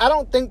matter of fact, I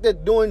don't think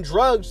that doing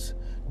drugs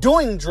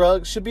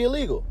should be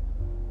illegal.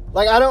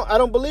 Like, I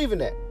don't believe in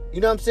that. You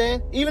know what I'm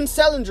saying? Even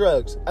selling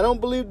drugs, I don't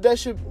believe that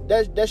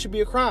should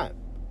be a crime.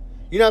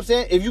 You know what I'm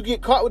saying? If you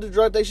get caught with the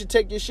drug, they should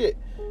take your shit.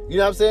 You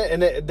know what I'm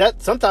saying? And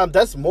that sometimes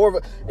that's more of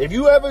a...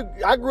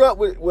 I grew up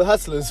with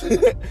hustlers. When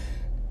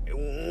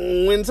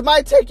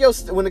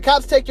the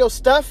cops take your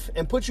stuff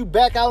and put you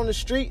back out on the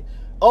street,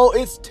 oh,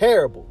 it's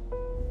terrible.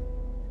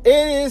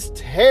 It is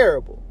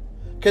terrible.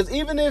 Because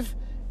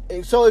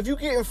if you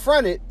get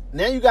confronted,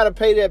 now you got to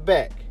pay that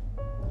back.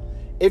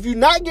 If you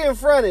not get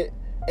confronted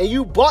and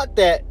you bought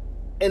that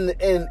and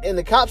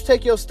the cops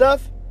take your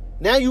stuff,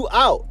 now you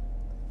out.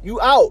 You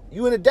out.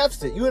 You in a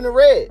deficit. You in the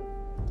red.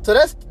 So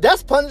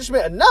that's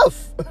punishment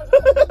enough.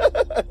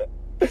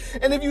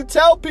 And if you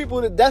tell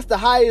people that that's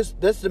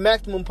the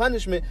maximum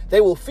punishment,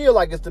 they will feel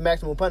like it's the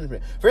maximum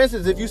punishment. For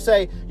instance, if you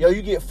say,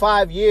 you get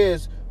 5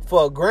 years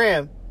for a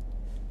gram,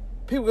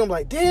 people gonna be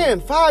like,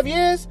 damn, 5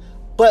 years?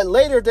 But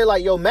later, if they're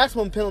like,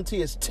 maximum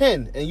penalty is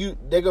 10. And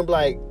they're gonna be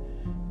like,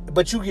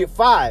 but you get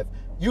 5.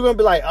 You're gonna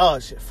be like, oh,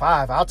 shit,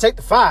 5. I'll take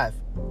the 5.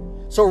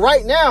 So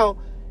right now,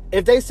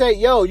 if they say,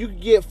 you can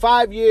get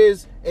 5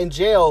 years in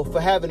jail for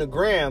having a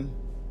gram,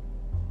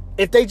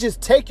 if they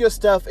just take your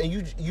stuff and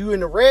you in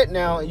the red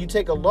now and you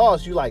take a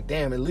loss, you like,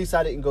 damn, at least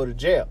I didn't go to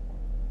jail.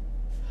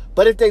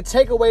 But if they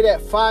take away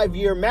that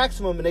 5-year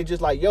maximum and they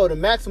just like, the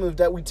maximum is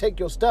that we take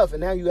your stuff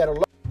and now you got a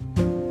loss.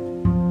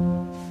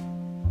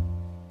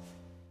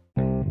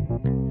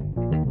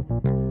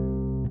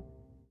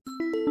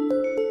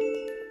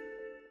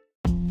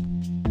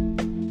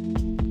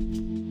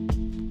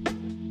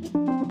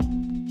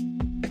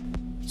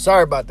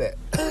 Sorry about that.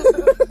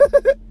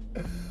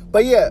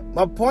 But yeah,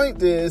 my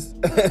point is,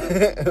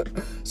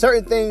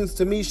 certain things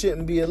to me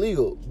shouldn't be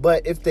illegal.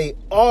 But if they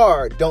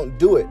are, don't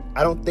do it.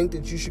 I don't think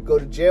that you should go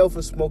to jail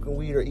for smoking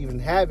weed or even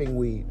having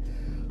weed.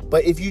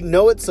 But if you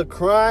know it's a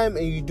crime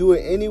and you do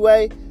it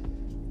anyway,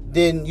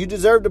 then you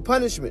deserve the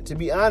punishment. To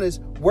be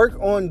honest, work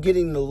on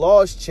getting the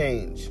laws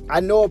changed.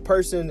 I know a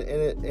person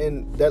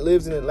that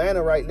lives in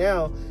Atlanta right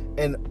now,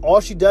 and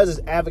all she does is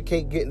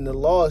advocate getting the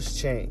laws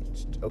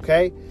changed,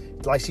 okay?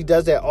 Like, she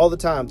does that all the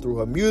time through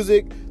her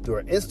music, through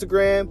her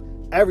Instagram,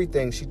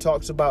 everything. She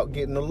talks about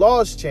getting the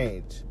laws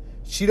changed.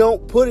 She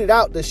don't put it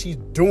out that she's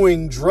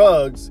doing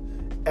drugs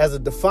as a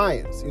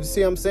defiance. You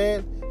see what I'm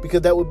saying?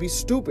 Because that would be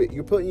stupid.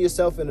 You're putting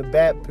yourself in a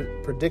bad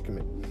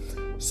predicament.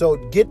 So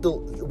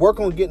work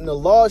on getting the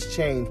laws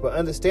changed, but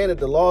understand that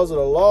the laws are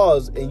the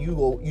laws, and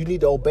you need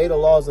to obey the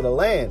laws of the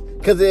land.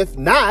 Because if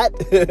not,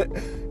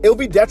 it'll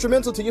be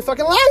detrimental to your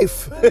fucking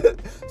life.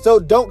 So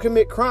don't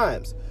commit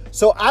crimes.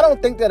 So I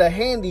don't think that a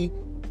handy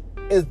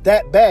is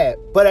that bad,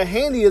 but a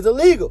handy is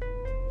illegal.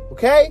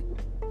 Okay?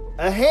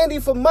 A handy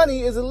for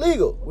money is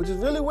illegal, which is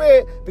really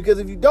weird, because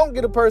if you don't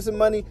get a person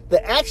money,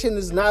 the action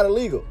is not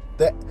illegal.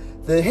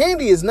 The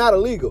handy is not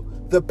illegal.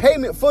 The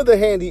payment for the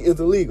handy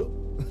is illegal.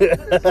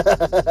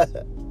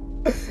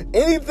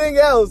 Anything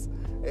else,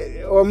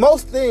 or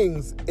most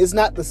things, is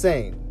not the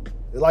same.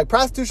 Like,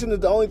 prostitution is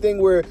the only thing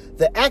where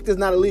the act is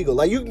not illegal.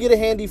 Like, you can get a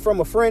handy from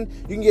a friend,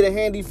 you can get a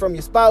handy from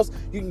your spouse,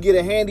 you can get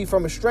a handy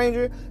from a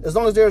stranger, as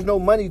long as there's no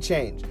money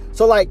change.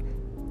 So, like,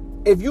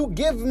 if you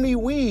give me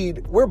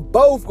weed, we're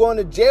both going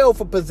to jail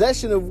for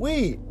possession of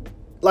weed.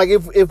 Like,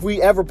 if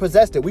we ever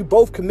possessed it, we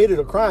both committed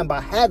a crime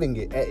by having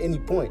it at any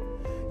point.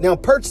 Now,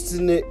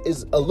 purchasing it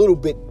is a little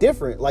bit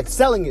different, like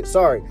selling it,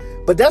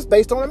 but that's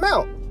based on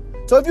amount.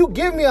 So if you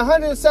give me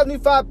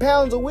 175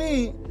 pounds of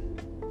weed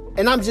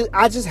and I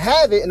just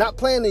have it and not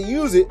plan to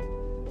use it,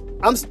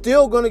 I'm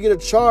still going to get a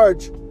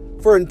charge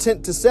for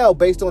intent to sell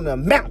based on the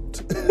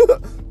amount,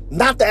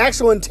 not the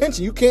actual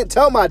intention. You can't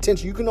tell my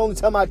intention. You can only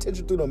tell my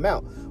intention through the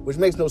amount, which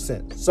makes no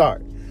sense.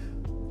 Sorry.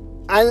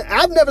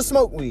 I've never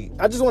smoked weed.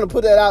 I just want to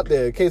put that out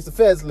there in case the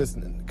feds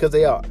listening, because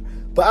they are.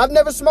 But I've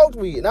never smoked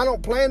weed, and I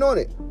don't plan on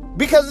it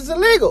because it's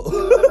illegal.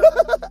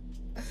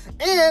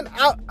 And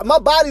my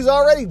body's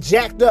already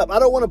jacked up. I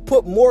don't want to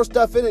put more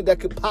stuff in it that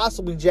could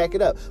possibly jack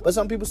it up. But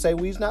some people say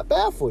weed's not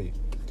bad for you.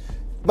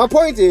 My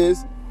point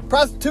is,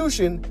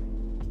 prostitution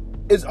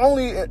is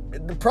only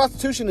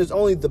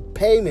the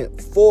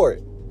payment for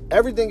it.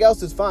 Everything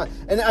else is fine.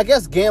 And I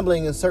guess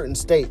gambling in certain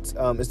states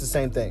is the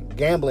same thing.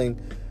 Gambling,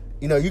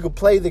 you can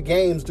play the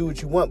games, do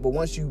what you want, but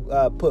once you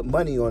put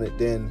money on it,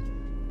 then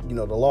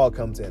the law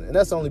comes in, and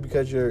that's only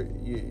because you're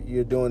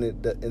doing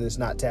it and it's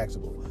not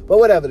taxable. But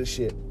whatever the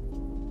shit.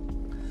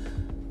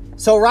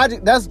 So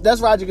that's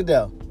Roger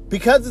Goodell.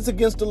 Because it's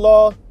against the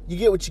law, you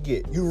get what you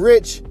get. You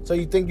rich, so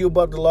you think you're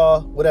above the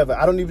law, whatever.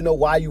 I don't even know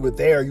why you were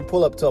there. You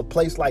pull up to a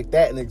place like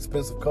that in an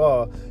expensive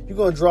car, you're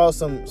going to draw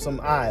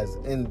some eyes.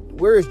 And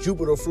where is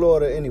Jupiter,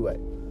 Florida, anyway?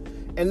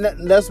 And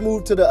let's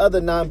move to the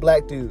other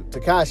non-black dude,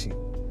 Tekashi.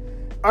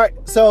 All right,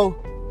 so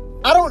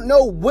I don't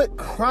know what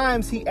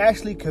crimes he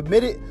actually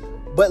committed,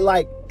 but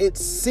it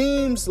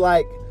seems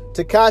like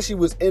Tekashi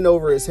was in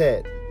over his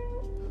head.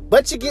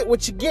 But you get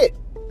what you get.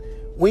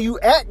 When you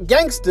act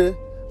gangster,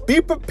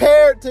 be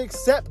prepared to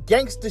accept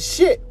gangster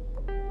shit.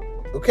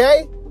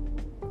 Okay?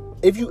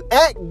 If you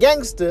act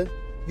gangster,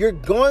 you're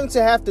going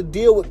to have to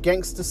deal with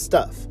gangster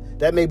stuff.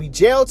 That may be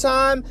jail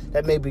time,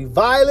 that may be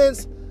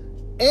violence,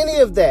 any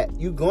of that.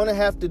 You're going to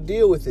have to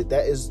deal with it.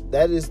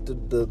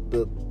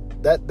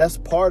 That's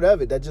part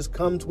of it. That just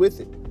comes with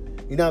it.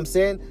 You know what I'm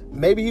saying?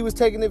 Maybe he was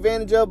taken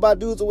advantage of by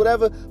dudes or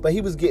whatever, but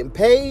he was getting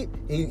paid.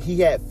 He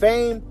had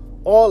fame,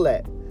 all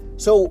that.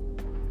 So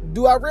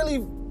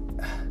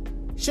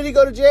should he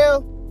go to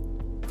jail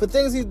for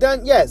things he's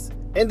done? Yes.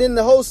 And then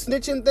the whole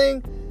snitching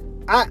thing,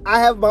 I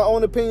have my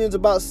own opinions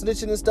about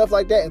snitching and stuff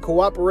like that and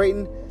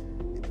cooperating.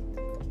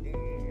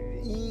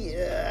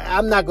 Yeah,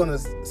 I'm not going to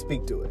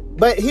speak to it.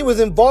 But he was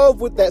involved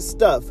with that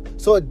stuff,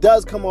 so it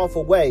does come off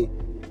a way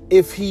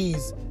if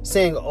he's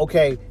saying,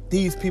 okay,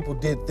 these people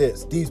did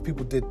this, these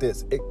people did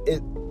this.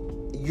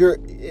 You're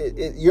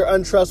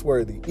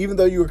untrustworthy. Even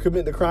though you were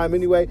committing the crime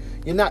anyway,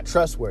 you're not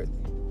trustworthy.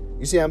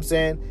 You see what I'm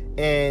saying?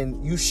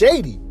 And you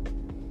shady.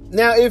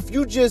 Now, if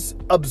you just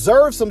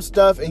observe some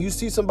stuff and you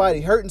see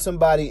somebody hurting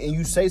somebody and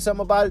you say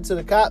something about it to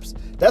the cops,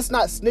 that's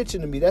not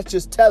snitching to me. That's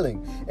just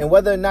telling. And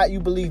whether or not you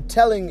believe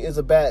telling is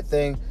a bad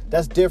thing,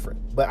 that's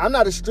different. But I'm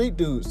not a street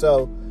dude,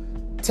 so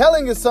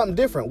telling is something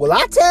different. Will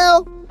I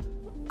tell?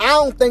 I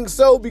don't think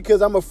so,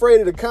 because I'm afraid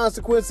of the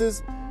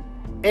consequences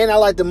and I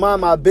like to mind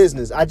my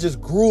business. I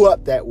just grew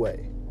up that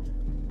way.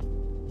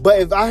 But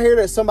if I hear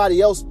that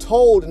somebody else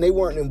told and they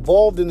weren't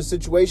involved in the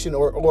situation,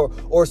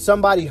 or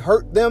somebody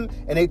hurt them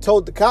and they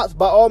told the cops,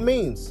 by all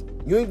means,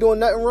 you ain't doing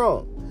nothing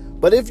wrong.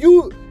 But if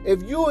you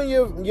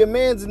and your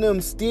mans and them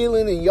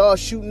stealing and y'all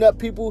shooting up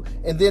people,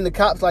 and then the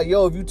cops like,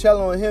 yo, if you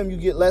tell on him, you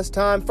get less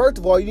time. First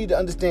of all, you need to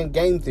understand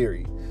game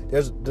theory.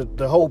 There's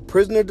the whole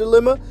prisoner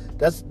dilemma.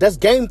 That's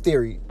game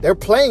theory. They're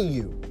playing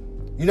you.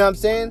 You know what I'm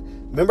saying?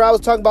 Remember I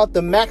was talking about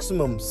the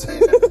maximums.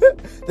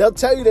 They'll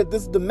tell you that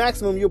this is the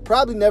maximum. You'll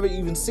probably never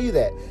even see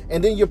that.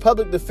 And then your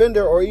public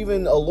defender or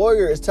even a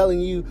lawyer is telling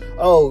you,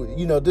 oh,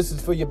 this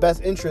is for your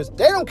best interest.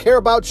 They don't care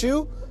about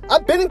you.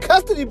 I've been in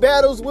custody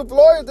battles with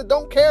lawyers that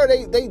don't care.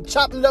 They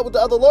chopping it up with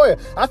the other lawyer.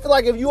 I feel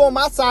like if you on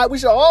my side, we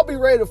should all be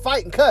ready to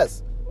fight and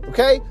cuss.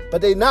 Okay?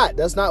 But they not.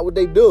 That's not what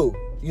they do.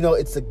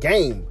 It's a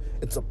game.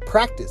 It's a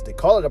practice. They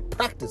call it a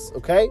practice.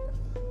 Okay?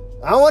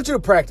 I don't want you to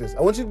practice.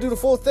 I want you to do the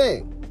full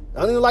thing. I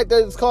don't even like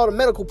that it's called a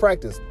medical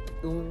practice.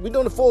 We're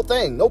doing the full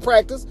thing. No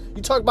practice.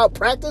 You talk about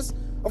practice?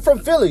 I'm from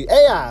Philly.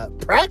 AI.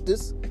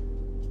 Practice.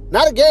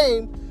 Not a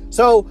game.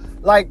 So,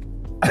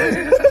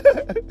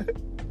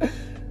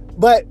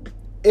 but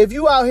if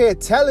you out here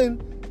telling,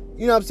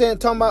 you know what I'm saying,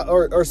 talking about,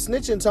 or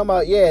snitching, talking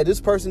about, yeah, this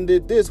person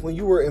did this. When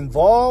you were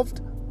involved,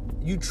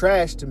 you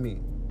trash to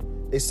me.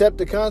 Accept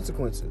the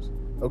consequences,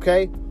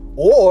 okay?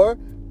 Or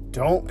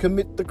don't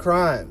commit the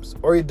crimes,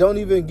 or you don't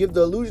even give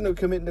the illusion of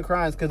committing the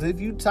crimes. Because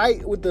if you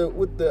tight with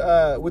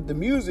the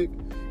music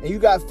and you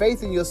got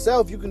faith in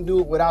yourself, you can do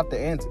it without the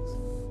antics.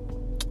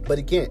 But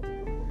he can't.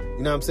 You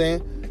know what I'm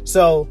saying?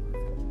 So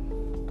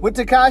with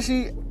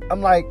Tekashi,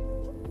 I'm like,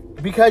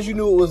 because you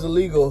knew it was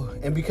illegal,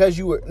 and because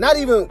you were not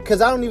even,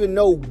 because I don't even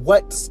know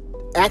what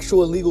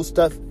actual illegal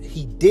stuff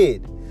he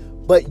did,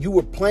 but you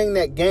were playing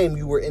that game.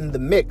 You were in the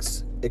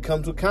mix. It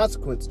comes with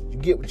consequences. You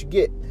get what you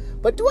get.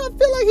 But do I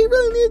feel like he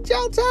really needed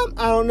jail time?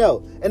 I don't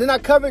know. And then I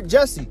covered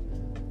Jesse.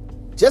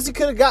 Jesse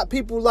could have got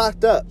people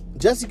locked up.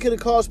 Jesse could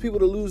have caused people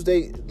to lose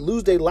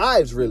their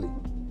lives, really.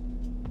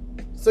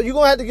 So you're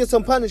going to have to get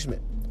some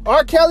punishment.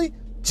 R. Kelly,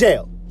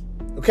 jail.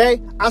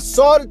 Okay? I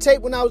saw the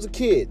tape when I was a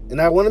kid.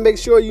 And I want to make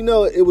sure you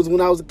know it was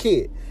when I was a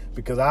kid.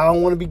 Because I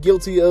don't want to be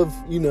guilty of,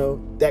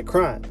 that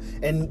crime.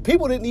 And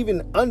people didn't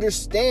even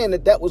understand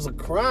that was a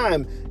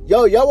crime.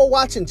 Yo, y'all were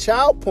watching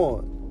child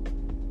porn.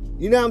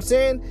 You know what I'm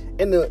saying?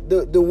 And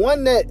the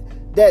one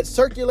that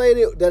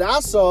circulated that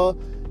I saw,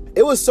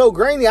 it was so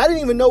grainy. I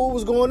didn't even know what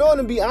was going on,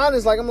 to be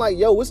honest. Like, I'm like,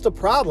 yo, what's the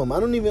problem? I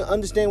don't even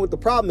understand what the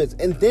problem is.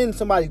 And then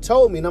somebody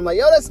told me, and I'm like,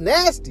 yo, that's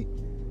nasty.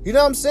 You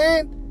know what I'm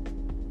saying?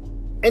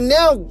 And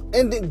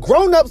the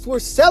grown-ups were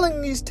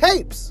selling these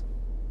tapes.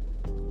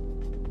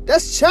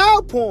 That's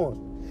child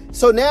porn.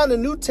 So now the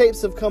new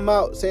tapes have come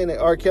out saying that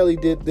R. Kelly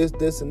did this,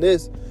 this, and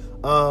this.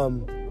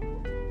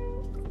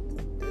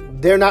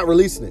 They're not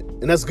releasing it,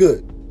 and that's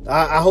good.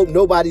 I hope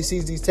nobody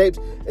sees these tapes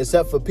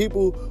except for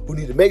people who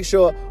need to make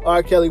sure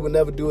R. Kelly will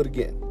never do it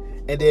again.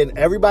 And then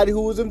everybody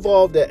who was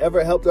involved that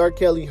ever helped R.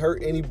 Kelly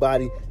hurt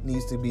anybody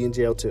needs to be in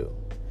jail too.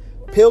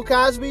 Bill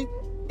Cosby,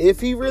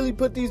 if he really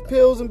put these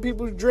pills in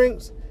people's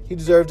drinks, he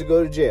deserves to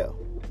go to jail.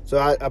 So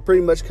I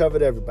pretty much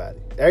covered everybody.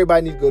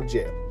 Everybody needs to go to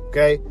jail,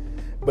 okay?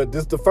 But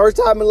this is the first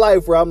time in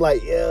life where I'm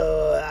like,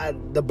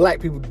 the black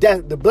people,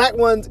 the black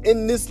ones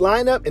in this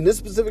lineup, in this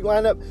specific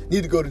lineup,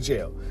 need to go to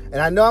jail. And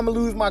I know I'm going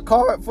to lose my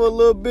card for a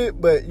little bit,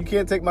 but you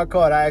can't take my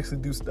card. I actually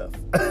do stuff.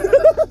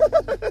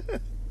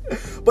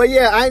 But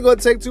yeah, I ain't going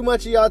to take too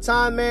much of y'all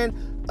time, man.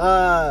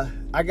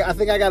 I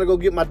think I got to go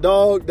get my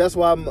dog. That's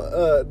why I'm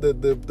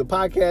the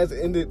podcast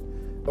ended,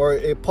 or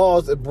it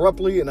paused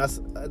abruptly, and I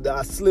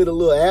slid a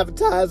little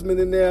advertisement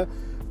in there.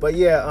 But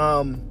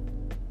yeah,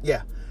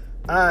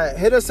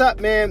 hit us up,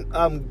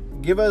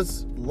 man. Give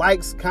us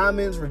likes,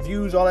 comments,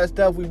 reviews, all that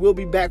stuff. We will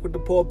be back with the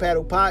Poor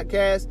Paddle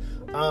Podcast.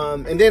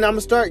 And then I'm going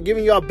to start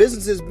giving y'all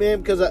businesses,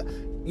 man, because,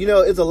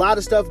 it's a lot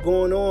of stuff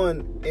going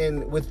on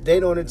with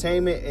Dado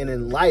Entertainment and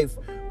in life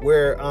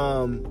where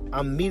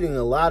I'm meeting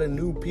a lot of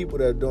new people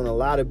that are doing a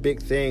lot of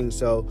big things.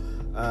 So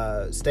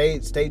stay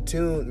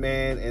tuned,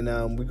 man, and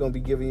we're going to be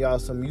giving y'all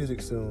some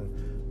music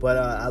soon. But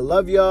I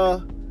love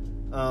y'all.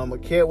 I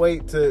can't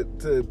wait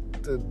to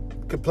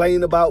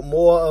complain about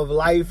more of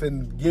life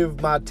and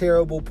give my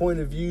terrible point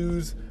of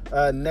views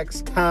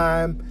next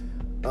time.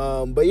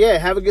 But yeah,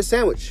 have a good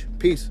sandwich.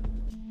 Peace.